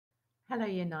Hello,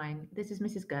 Year 9. This is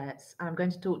Mrs. Gertz. I'm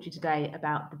going to talk to you today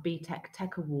about the BTEC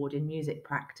Tech Award in Music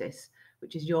Practice,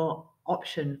 which is your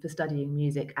option for studying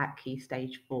music at Key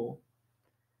Stage 4.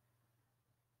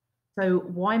 So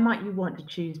why might you want to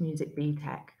choose Music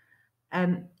BTEC?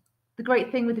 The great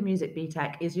thing with the Music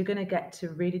BTEC is you're going to get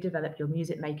to really develop your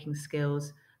music making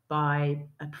skills by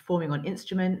performing on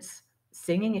instruments,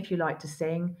 singing if you like to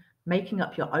sing, making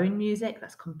up your own music,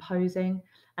 that's composing,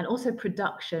 and also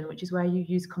production, which is where you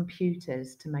use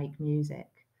computers to make music.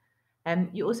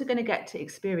 You're also going to get to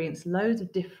experience loads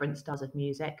of different styles of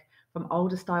music, from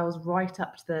older styles right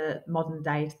up to the modern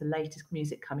day, to the latest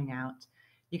music coming out.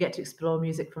 You get to explore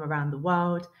music from around the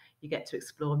world. You get to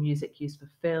explore music used for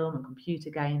film and computer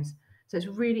games. So it's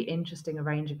really interesting a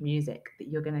range of music that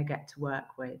you're going to get to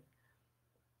work with.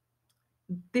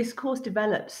 This course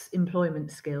develops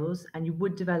employment skills, and you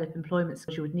would develop employment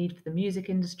skills you would need for the music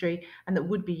industry and that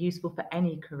would be useful for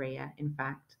any career, in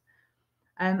fact.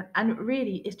 And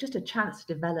really, it's just a chance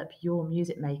to develop your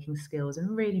music making skills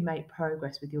and really make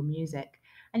progress with your music.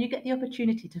 And you get the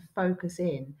opportunity to focus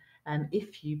in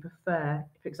if you prefer,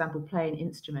 for example, playing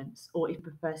instruments, or if you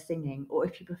prefer singing, or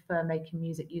if you prefer making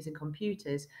music using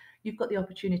computers, you've got the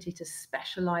opportunity to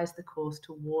specialize the course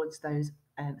towards those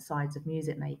sides of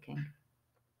music making.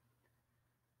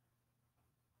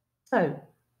 So,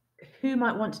 who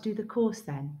might want to do the course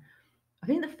then? I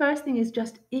think the first thing is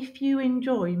just if you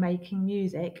enjoy making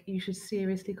music, you should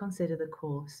seriously consider the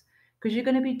course because you're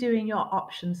going to be doing your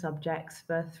option subjects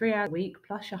for 3 hours a week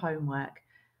plus your homework.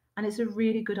 And it's a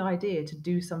really good idea to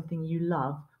do something you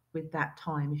love with that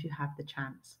time if you have the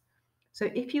chance. So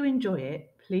if you enjoy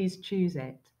it, please choose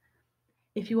it.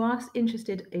 If you are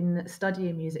interested in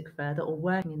studying music further or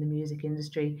working in the music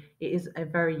industry, it is a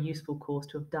very useful course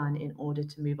to have done in order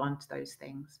to move on to those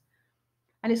things.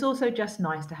 And it's also just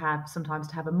nice to have sometimes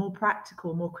to have a more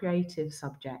practical, more creative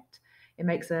subject. It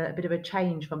makes a bit of a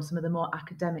change from some of the more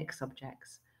academic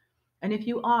subjects. And if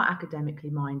you are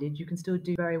academically minded, you can still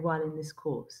do very well in this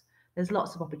course. There's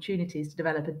lots of opportunities to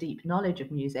develop a deep knowledge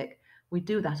of music. We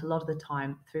do that a lot of the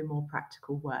time through more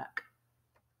practical work.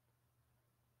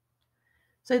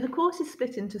 So the course is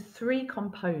split into 3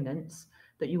 components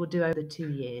that you will do over the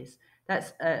 2 years.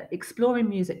 That's exploring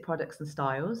music products and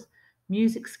styles,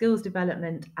 music skills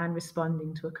development, and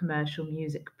responding to a commercial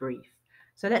music brief.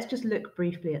 So let's just look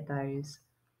briefly at those.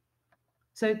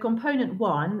 So component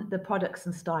 1, the products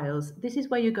and styles, this is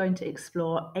where you're going to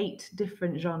explore 8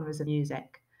 different genres of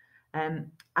music.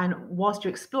 And whilst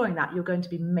you're exploring that, you're going to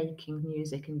be making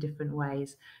music in different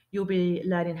ways. You'll be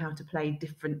learning how to play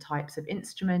different types of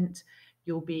instrument.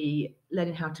 You'll be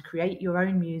learning how to create your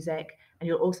own music, and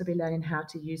you'll also be learning how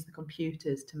to use the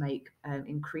computers to make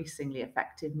increasingly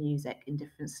effective music in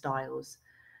different styles.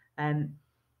 Um,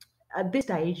 at this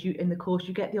stage in the course,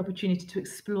 you get the opportunity to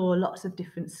explore lots of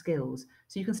different skills,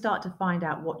 so you can start to find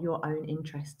out what your own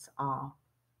interests are.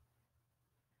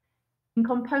 In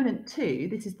component 2,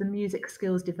 this is the music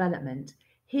skills development.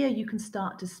 Here you can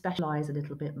start to specialize a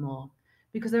little bit more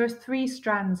because there are 3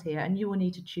 strands here and you will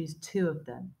need to choose 2 of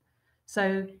them.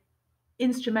 So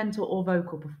instrumental or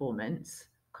vocal performance,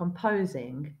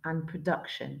 composing, and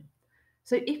production.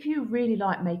 So if you really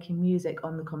like making music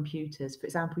on the computers, for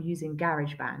example, using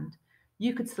GarageBand,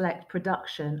 you could select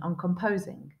production on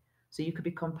composing. So you could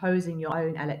be composing your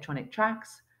own electronic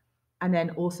tracks and then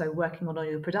also working on all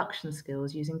your production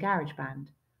skills using GarageBand.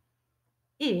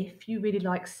 If you really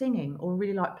like singing or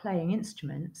really like playing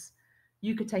instruments,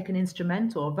 you could take an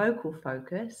instrumental or vocal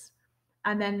focus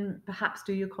and then perhaps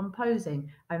do your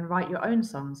composing and write your own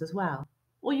songs as well.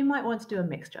 Or you might want to do a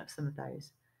mixture of some of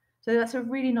those. So that's a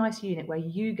really nice unit where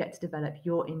you get to develop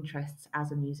your interests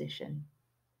as a musician.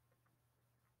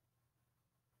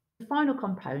 The final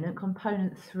component,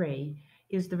 component 3,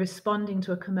 is the responding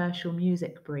to a commercial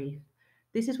music brief.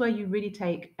 This is where you really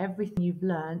take everything you've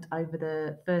learned over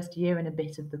the first year and a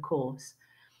bit of the course,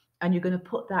 and you're going to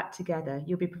put that together.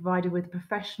 You'll be provided with a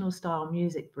professional style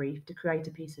music brief to create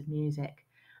a piece of music,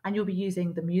 and you'll be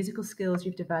using the musical skills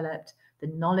you've developed, the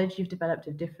knowledge you've developed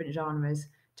of different genres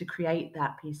to create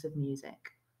that piece of music.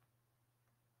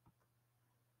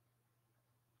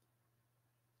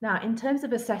 Now, in terms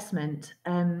of assessment,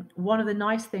 one of the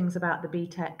nice things about the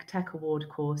BTEC Tech Award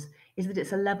course is that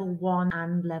it's a level 1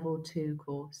 and level 2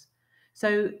 course.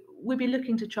 So we'll be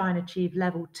looking to try and achieve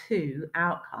level 2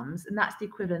 outcomes, and that's the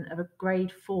equivalent of a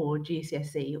grade 4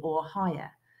 GCSE or higher.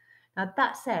 Now,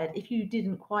 that said, if you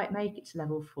didn't quite make it to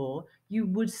level 4, you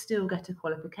would still get a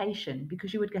qualification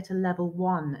because you would get a level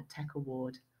 1 Tech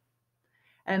Award.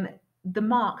 The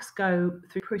marks go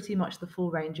through pretty much the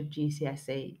full range of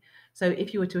GCSE. So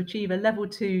if you were to achieve a level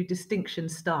 2 distinction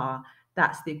star,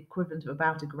 That's the equivalent of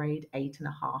about a grade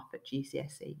 8.5 at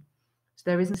GCSE. So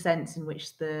there isn't a sense in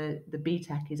which the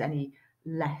BTEC is any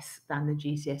less than the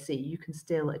GCSE. You can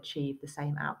still achieve the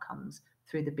same outcomes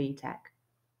through the BTEC.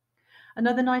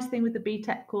 Another nice thing with the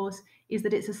BTEC course is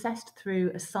that it's assessed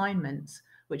through assignments,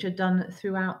 which are done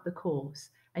throughout the course,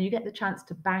 and you get the chance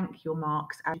to bank your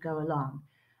marks as you go along.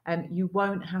 You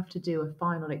won't have to do a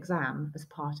final exam as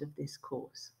part of this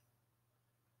course.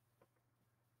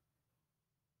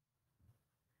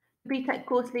 The BTEC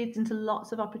course leads into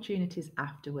lots of opportunities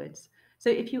afterwards. So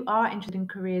if you are interested in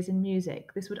careers in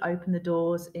music, this would open the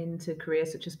doors into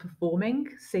careers such as performing,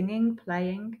 singing,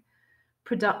 playing,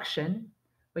 production,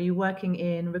 where you're working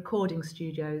in recording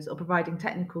studios or providing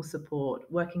technical support,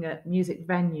 working at music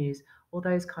venues, all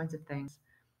those kinds of things.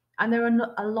 And there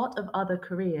are a lot of other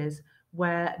careers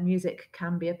where music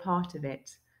can be a part of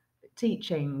it: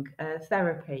 teaching,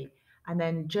 therapy, and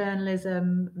then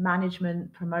journalism,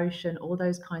 management, promotion, all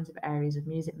those kinds of areas of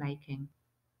music making.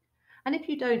 And if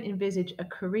you don't envisage a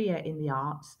career in the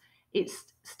arts,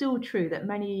 it's still true that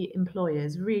many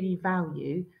employers really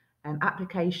value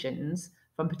applications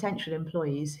from potential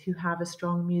employees who have a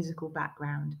strong musical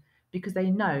background, because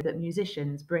they know that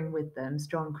musicians bring with them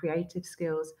strong creative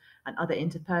skills and other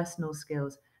interpersonal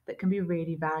skills that can be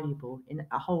really valuable in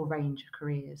a whole range of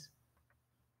careers.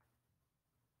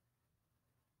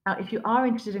 Now, if you are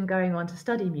interested in going on to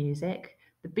study music,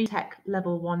 the BTEC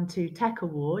Level 1 2 Tech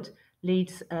Award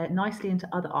leads nicely into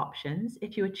other options.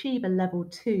 If you achieve a Level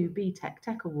 2 BTEC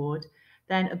Tech Award,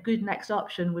 then a good next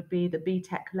option would be the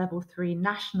BTEC Level 3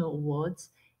 National Awards,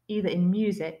 either in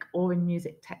music or in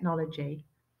music technology.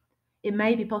 It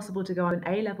may be possible to go on an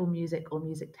A-level music or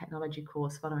music technology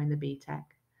course following the BTEC.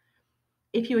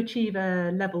 If you achieve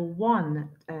a level 1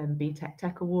 BTEC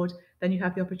Tech Award, then you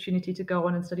have the opportunity to go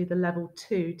on and study the level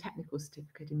 2 technical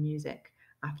certificate in music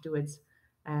afterwards,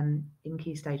 in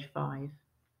Key Stage 5.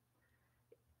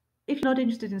 If you're not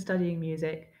interested in studying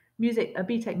music, a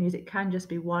BTEC music can just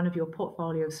be one of your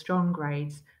portfolio of strong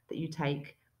grades that you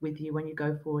take with you when you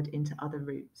go forward into other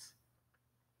routes.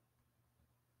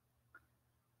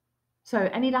 So,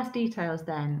 any last details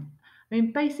then? I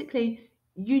mean, basically,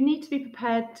 you need to be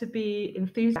prepared to be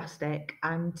enthusiastic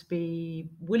and to be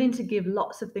willing to give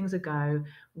lots of things a go,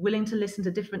 willing to listen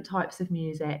to different types of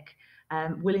music,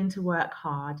 willing to work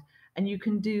hard, and you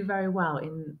can do very well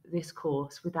in this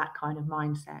course with that kind of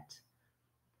mindset.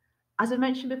 As I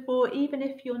mentioned before, even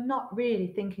if you're not really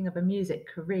thinking of a music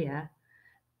career,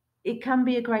 it can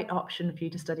be a great option for you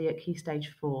to study at Key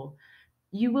Stage 4.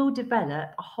 You will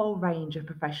develop a whole range of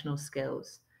professional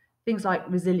skills, things like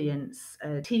resilience,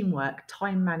 teamwork,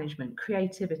 time management,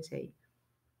 creativity.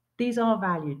 These are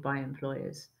valued by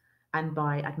employers and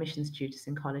by admissions tutors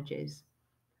in colleges.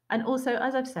 And also,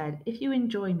 as I've said, if you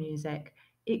enjoy music,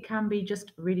 it can be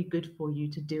just really good for you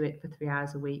to do it for 3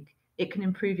 hours a week. It can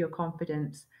improve your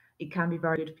confidence. It can be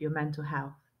very good for your mental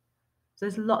health. So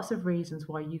there's lots of reasons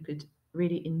why you could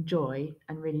really enjoy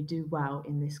and really do well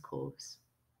in this course.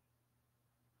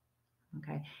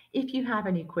 Okay. If you have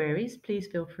any queries, please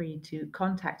feel free to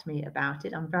contact me about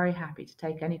it. I'm very happy to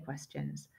take any questions.